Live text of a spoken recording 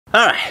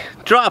Alright,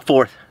 July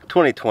 4th,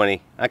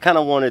 2020. I kind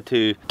of wanted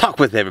to talk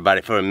with everybody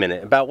for a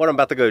minute about what I'm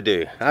about to go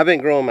do. I've been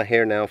growing my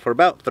hair now for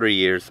about 3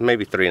 years,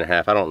 maybe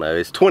 3.5, I don't know.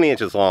 It's 20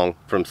 inches long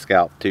from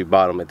scalp to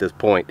bottom at this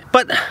point.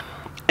 But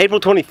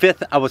April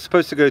 25th, I was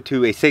supposed to go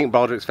to a St.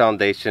 Baldricks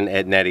Foundation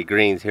at Natty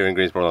Green's here in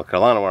Greensboro, North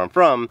Carolina, where I'm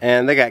from,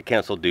 and they got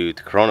canceled due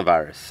to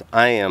coronavirus.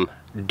 I am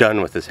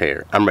done with this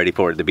hair. I'm ready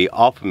for it to be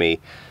off of me.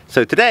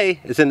 So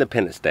today is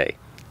Independence Day,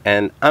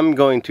 and I'm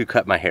going to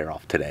cut my hair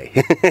off today.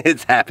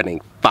 It's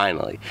happening,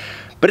 finally.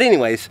 But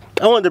anyways,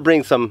 I wanted to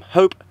bring some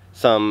hope,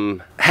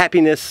 some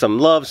happiness, some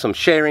love, some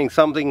sharing,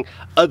 something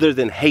other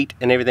than hate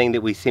and everything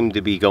that we seem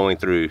to be going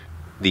through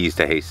these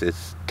days.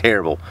 It's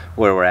terrible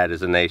where we're at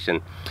as a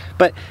nation.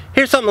 But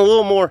here's something a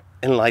little more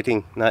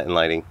enlightening, not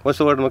enlightening, what's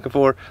the word I'm looking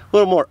for? A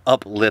little more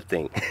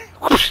uplifting.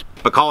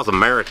 Because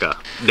America,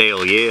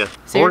 Dale, yeah.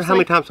 Seriously? I wonder how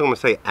many times I'm gonna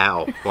say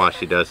ow while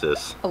she does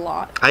this. A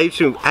lot. I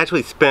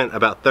actually spent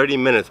about 30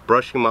 minutes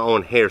brushing my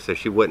own hair so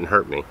she wouldn't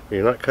hurt me.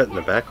 You're not cutting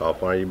the back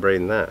off, why are you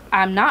braiding that?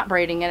 I'm not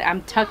braiding it,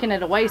 I'm tucking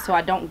it away so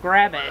I don't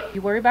grab it.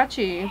 You worry about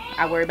you,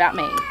 I worry about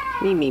me.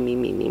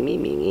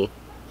 Me.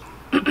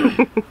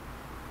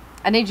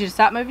 I need you to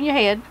stop moving your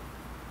head.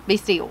 Be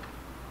still.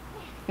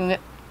 You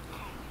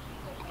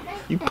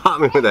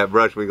pop me with that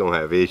brush, we're gonna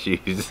have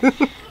issues.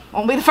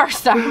 Won't be the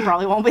first time,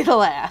 probably won't be the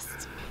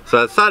last. So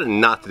I decided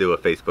not to do a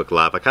Facebook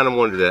Live. I kind of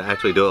wanted to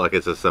actually do it like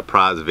it's a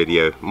surprise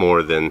video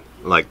more than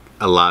like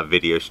a live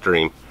video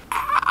stream.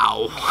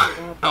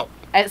 Ow. Ow.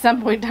 At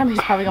some point in time, he's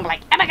probably gonna be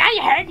like, oh my god,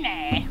 you hurt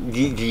me.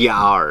 You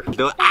are.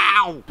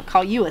 Ow.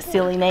 Call you a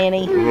silly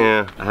nanny.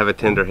 Yeah, I have a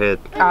tender head.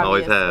 I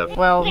always have.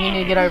 Well, you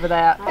need to get over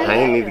that. I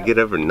ain't need to get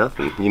over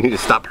nothing. You need to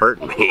stop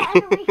hurting me.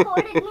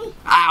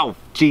 Ow.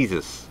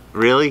 Jesus.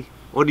 Really?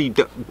 What do you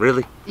do?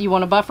 Really? You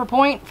want a buffer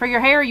point for your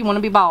hair or you want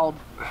to be bald?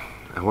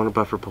 I want a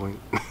buffer point.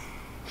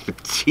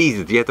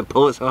 Jesus, you have to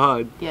pull it so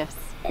hard. Yes.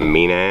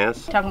 Mean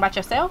ass. Talking about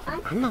yourself?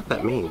 I'm not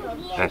that mean,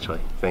 actually.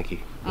 Thank you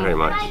very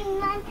much.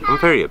 I'm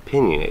very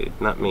opinionated,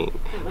 not mean.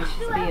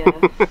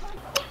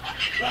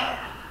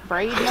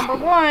 Braid number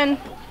 1.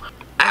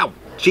 Ow!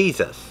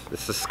 Jesus!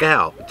 It's the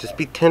scalp. Just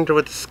be tender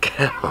with the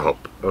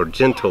scalp. Or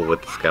gentle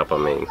with the scalp, I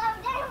mean.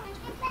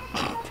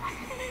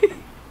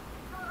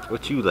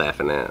 What you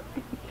laughing at?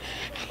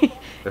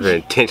 They're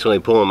intentionally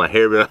pulling my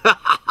hair.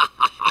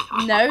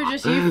 No,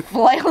 just you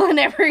flailing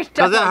every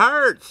time. Cause it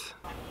hurts.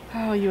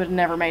 Oh, you would have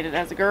never made it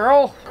as a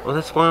girl. Well,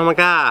 that's why I'm a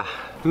guy.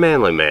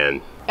 Manly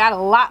man. Got a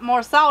lot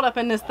more salt up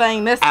in this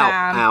thing this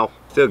time. Ow.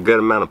 Still a good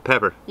amount of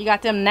pepper. You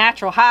got them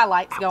natural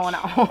highlights going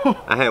on.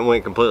 I haven't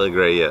went completely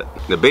gray yet.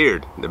 The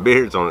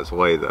beard's on its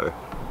way though.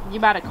 You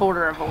about a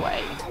quarter of a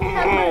way.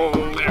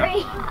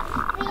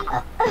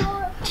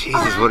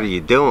 Jesus, what are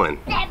you doing?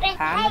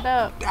 Tying it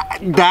up.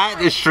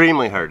 That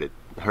extremely hurts.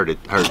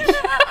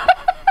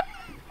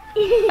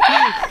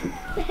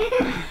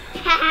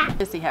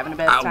 Is he having the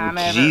best time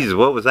ever? Jesus,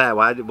 what was that?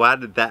 Why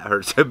did that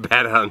hurt so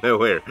bad out of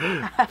nowhere?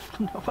 I have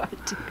no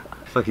idea.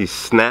 It's like he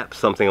snapped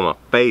something on my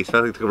face.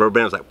 I think the rubber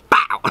band was like,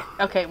 pow!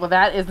 Okay, well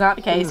that is not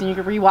the case, and you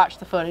can rewatch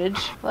the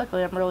footage.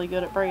 Luckily, I'm really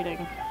good at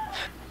braiding.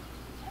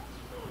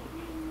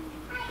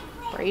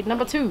 Braid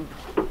number 2.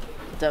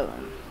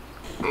 Done.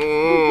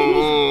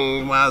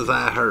 Why does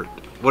that hurt?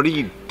 What are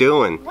you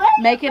doing?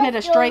 Making it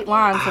a straight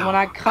line so when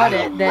I cut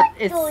it, that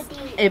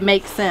it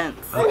makes sense.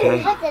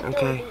 Okay,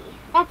 okay.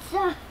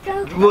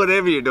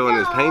 Whatever you're doing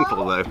is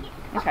painful though.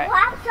 Okay.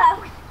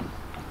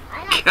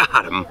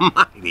 God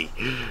almighty.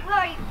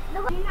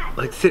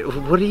 Like,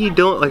 what are you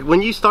doing? Like,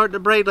 when you start the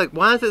braid, like,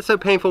 why is it so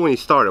painful when you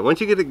start it?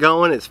 Once you get it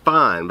going, it's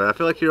fine. But I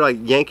feel like you're like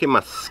yanking my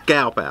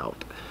scalp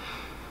out.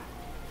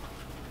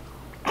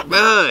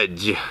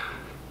 Fudge.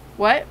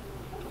 What?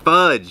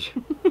 Fudge.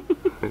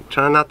 I'm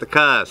trying not to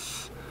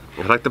cuss.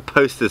 I'd like to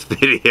post this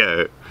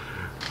video.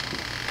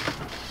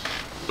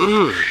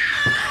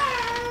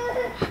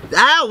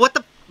 Ow, what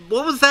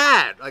was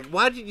that? Like,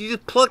 why did you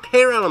just pluck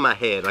hair out of my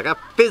head? Like, I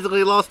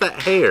physically lost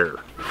that hair.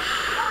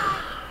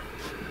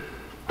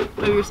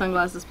 Move your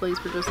sunglasses, please,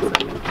 for just a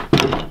second.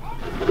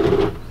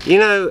 You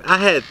know, I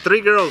had 3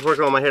 girls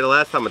working on my hair the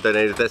last time I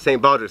donated that St.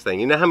 Baldricks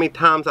thing. You know how many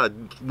times I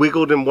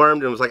wiggled and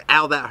wormed and was like,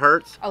 ow, that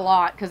hurts? A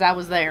lot, because I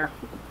was there.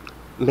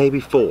 Maybe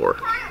 4.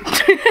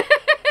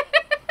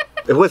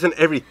 It wasn't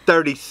every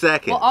 30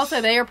 seconds. Well,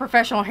 also, they are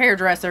professional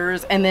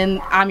hairdressers, and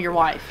then I'm your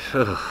wife.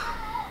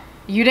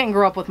 You didn't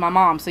grow up with my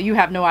mom, so you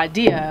have no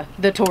idea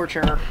the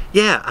torture.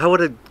 Yeah, I would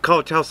have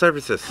called child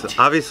services,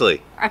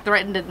 obviously. I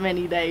threatened it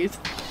many days.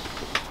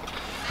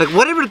 Like,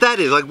 whatever that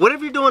is, like,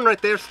 whatever you're doing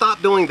right there,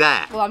 stop doing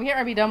that. Well, I'm getting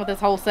ready to be done with this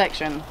whole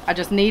section. I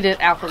just need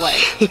it out the way.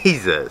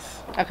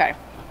 Jesus. Okay.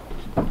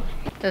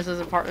 This is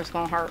the part that's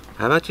going to hurt.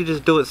 How about you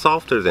just do it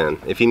softer then?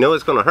 If you know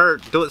it's going to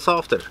hurt, do it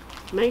softer.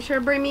 Make sure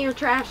to bring me your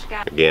trash,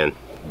 guy. Again,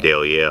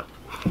 Dale, yeah.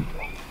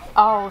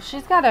 Oh,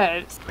 she's got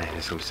a... Man,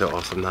 it's going to be so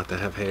awesome not to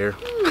have hair.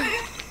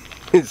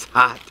 It's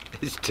hot.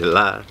 It's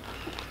July.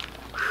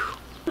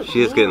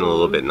 She is getting a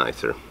little bit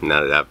nicer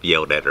now that I've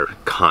yelled at her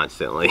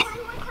constantly.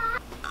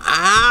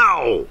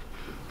 Ow!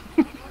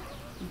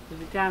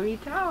 Every time you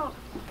talk.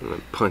 I'm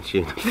gonna punch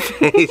you in the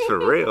face for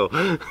real.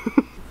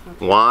 That's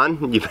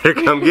Juan, you better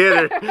come get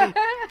her.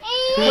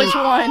 Which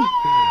one?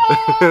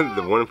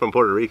 The one from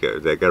Puerto Rico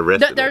that got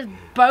arrested. There's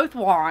both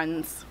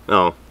Juans.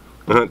 Oh,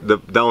 the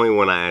only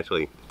one I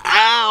actually.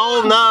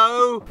 Ow,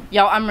 no!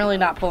 Y'all, I'm really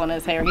not pulling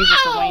his hair. He's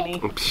just a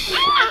weenie.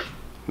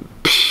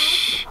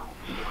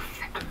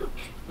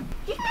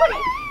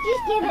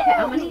 Just give it.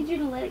 I'm gonna need you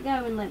to let it go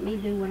and let me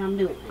do what I'm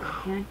doing.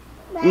 Okay?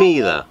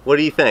 Mila, what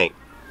do you think?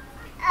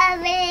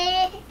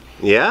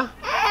 Yeah?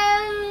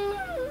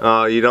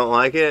 Oh, you don't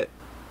like it?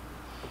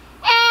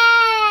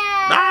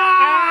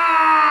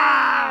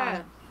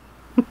 Ah!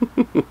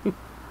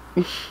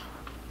 The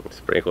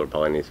sprinkler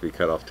probably needs to be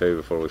cut off too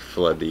before we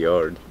flood the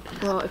yard.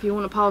 Well, if you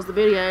want to pause the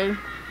video.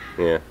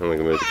 Yeah, and we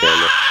can move the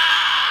camera.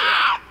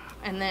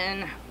 And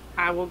then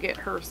I will get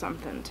her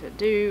something to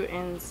do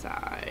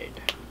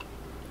inside.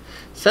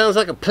 Sounds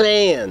like a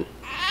plan.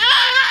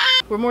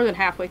 We're more than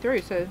halfway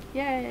through, so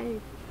yay.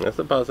 That's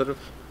a positive.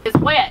 It's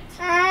wet.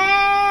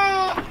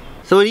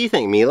 So what do you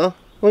think, Mila?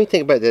 What do you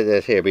think about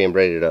that hair being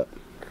braided up?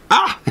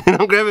 Ah!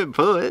 Don't grab it and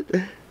pull it.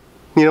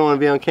 You don't want to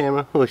be on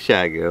camera? Oh,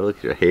 shy girl, look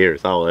at your hair.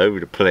 It's all over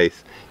the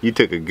place. You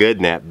took a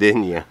good nap,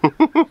 didn't you?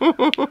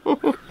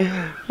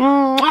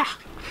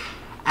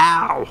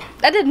 Ow!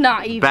 That did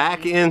not even.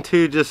 Back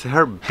into just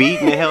her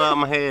beating the hell out of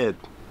my head.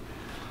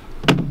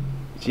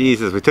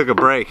 Jesus, we took a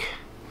break.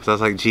 So I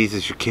was like,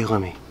 Jesus, you're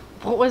killing me.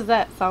 What was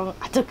that song?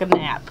 I took a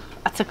nap.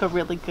 I took a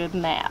really good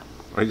nap.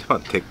 Are you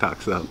talking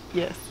TikTok stuff?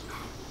 Yes.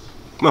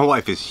 My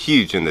wife is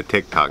huge into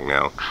TikTok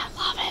now. I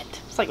love it.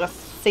 It's like a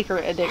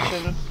secret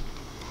addiction.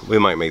 We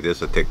might make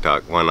this a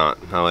TikTok. Why not?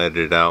 I'll edit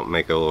it out,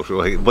 make a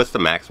little. What's the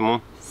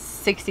maximum?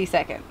 60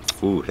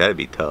 seconds. Ooh, that'd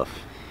be tough.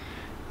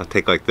 I'll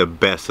take like the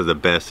best of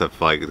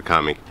like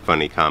the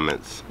funny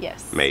comments.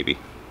 Yes. Maybe.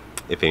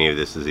 If any of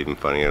this is even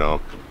funny at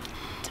all.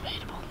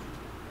 Debatable.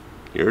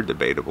 You're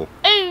debatable.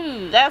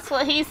 Ooh, that's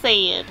what he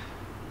said.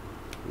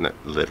 No,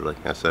 literally,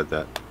 I said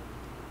that.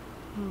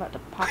 I'm about to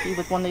pop you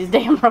with one of these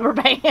damn rubber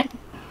bands.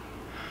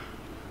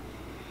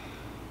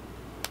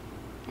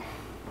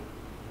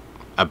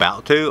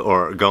 About to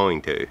or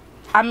going to?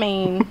 I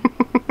mean,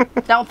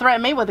 don't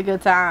threaten me with a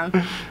good time.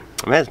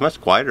 Man, it's much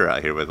quieter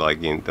out here with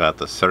like out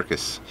the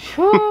circus.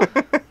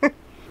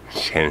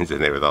 Shannon's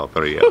in there with all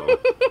three of them.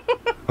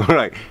 We're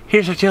like,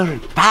 here's our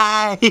children.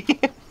 Bye.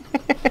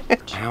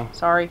 Ow.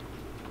 Sorry.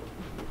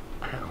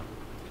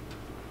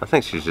 I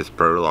think she's just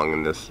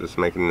prolonging this, just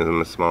making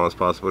them as small as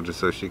possible just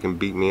so she can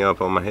beat me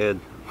up on my head.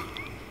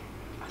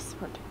 I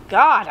swear to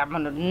God, I'm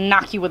gonna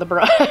knock you with a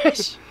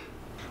brush.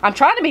 I'm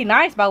trying to be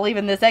nice by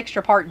leaving this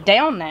extra part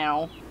down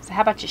now. So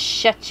how about you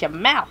shut your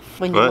mouth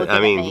when you look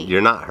at me? I mean,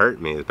 you're not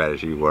hurting me as bad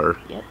as you were.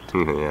 Yet.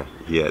 Yeah,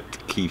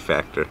 yet. Key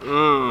factor.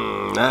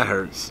 That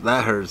hurts.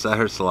 That hurts. That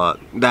hurts a lot.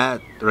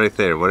 That right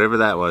there, whatever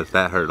that was,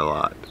 that hurt a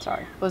lot.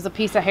 Sorry. It was a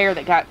piece of hair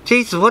that got...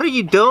 Jesus, what are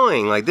you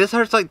doing? Like, this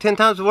hurts like 10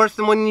 times worse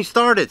than when you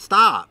started.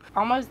 Stop.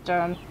 Almost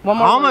done. One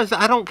more. Almost,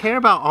 I don't care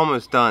about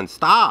almost done.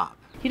 Stop.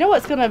 You know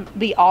what's gonna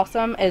be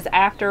awesome is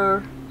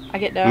after I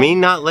get done? Me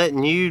not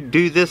letting you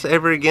do this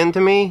ever again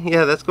to me?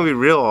 Yeah, that's gonna be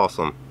real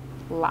awesome.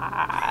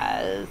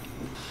 Lies.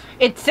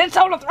 It sits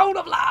on a throne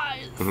of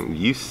lies.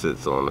 You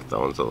sits on the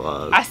thrones of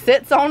lies. I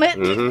sits on it.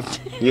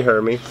 Mm-hmm. You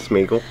heard me,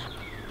 Smeagol.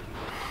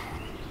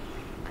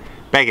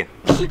 Bacon.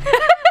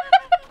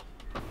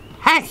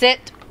 Hey.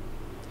 Sit.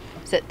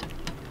 Sit.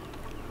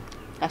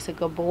 That's a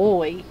good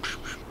boy.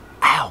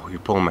 Ow, you're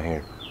pulling my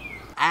hair.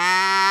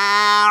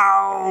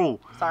 Ow!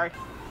 Sorry.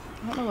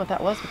 I don't know what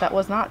that was, but that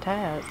was not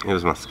Taz. It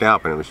was my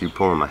scalp and it was you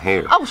pulling my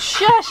hair. Oh,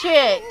 shush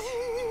it!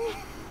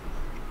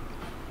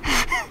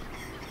 I'm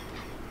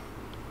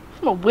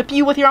gonna whip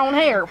you with your own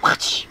hair.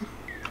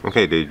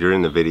 Okay, dude, you're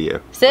in the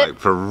video. Sit. Like,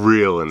 for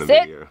real in the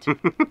Sit. video.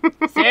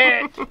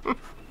 Sit!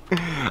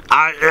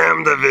 I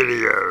am the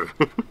video.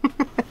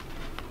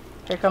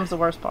 Here comes the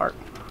worst part.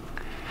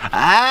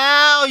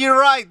 Ow, you're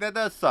right. That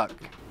does suck.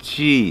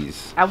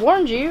 Jeez. I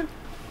warned you.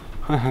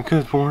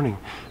 Good morning.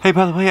 Hey,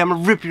 by the way, I'm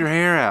gonna rip your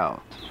hair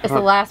out. It's the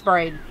last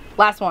braid.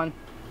 Last one.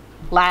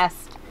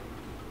 Last.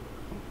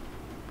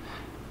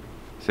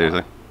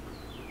 Seriously?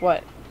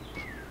 What?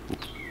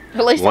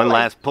 At least One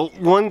last pull.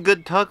 One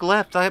good tuck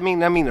left. I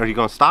mean, are you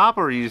gonna stop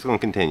or are you just gonna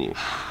continue?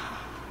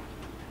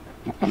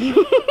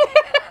 I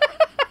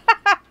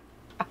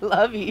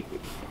love you.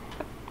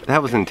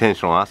 That was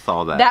intentional. I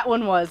saw that. That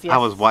one was, yes. I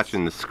was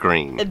watching the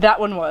screen. That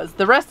one was.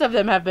 The rest of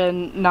them have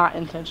been not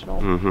intentional.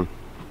 Mm-hmm.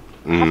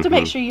 I have to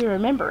make sure you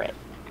remember it.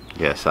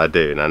 Yes, I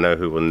do. And I know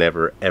who will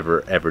never,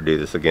 ever, ever do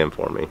this again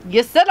for me.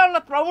 You sit on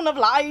the throne of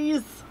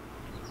lies.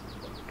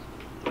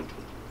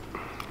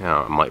 Oh,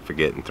 I might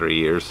forget in 3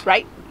 years.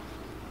 Right?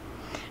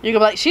 You're going to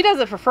be like, she does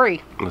it for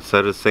free. Well,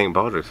 so does St.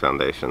 Baldricks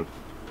Foundation.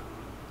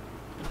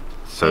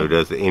 So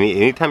does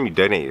anytime you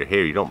donate your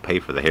hair, you don't pay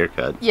for the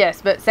haircut.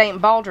 Yes, but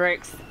St.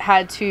 Baldricks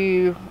had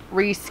to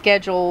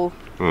reschedule.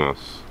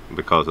 Yes,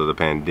 because of the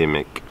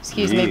pandemic.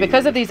 Excuse me,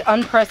 because of these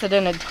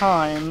unprecedented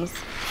times.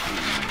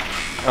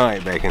 All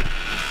right, Bacon.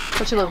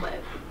 What you look like?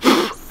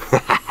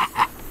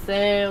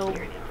 So,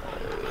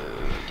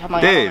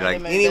 dude,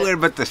 like anywhere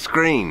but the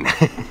screen.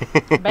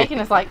 Bacon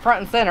is like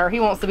front and center. He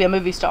wants to be a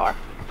movie star.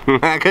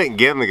 I couldn't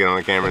get him to get on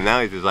the camera.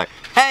 Now he's just like,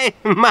 hey,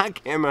 my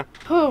camera.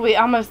 Oh, we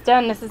almost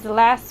done. This is the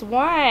last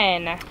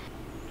one.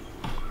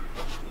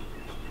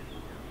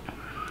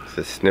 Is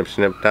this snip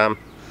snip time?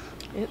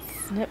 It's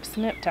snip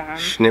snip time.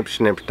 Snip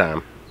snip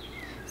time.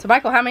 So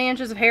Michael, how many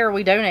inches of hair are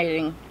we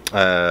donating?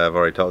 I've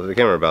already talked to the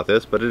camera about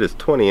this, but it is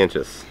 20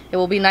 inches. It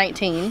will be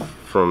 19.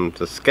 From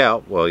the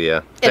scalp, well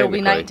yeah. It'll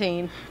be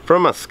 19.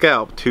 From my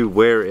scalp to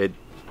where it,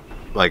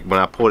 like when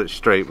I pulled it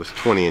straight, was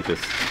 20 inches.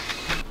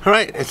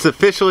 Alright, it's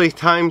officially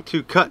time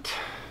to cut.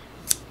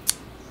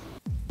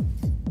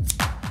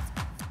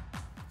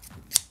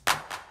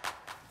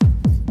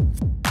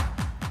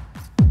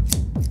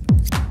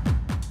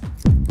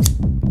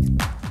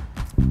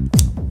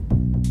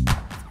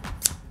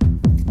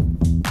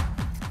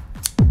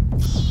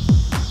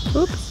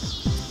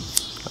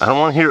 Oops. I don't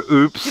want to hear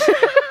oops.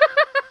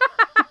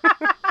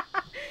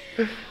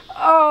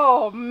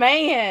 Oh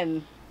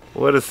man.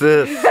 What is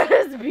this? That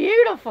is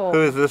beautiful.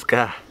 Who is this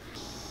guy?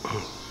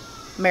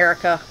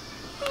 America.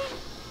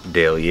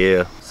 Dale,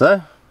 yeah.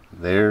 So,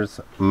 there's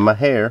my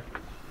hair.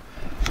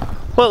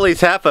 Well, at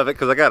least half of it,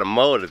 because I got a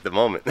mullet at the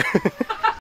moment.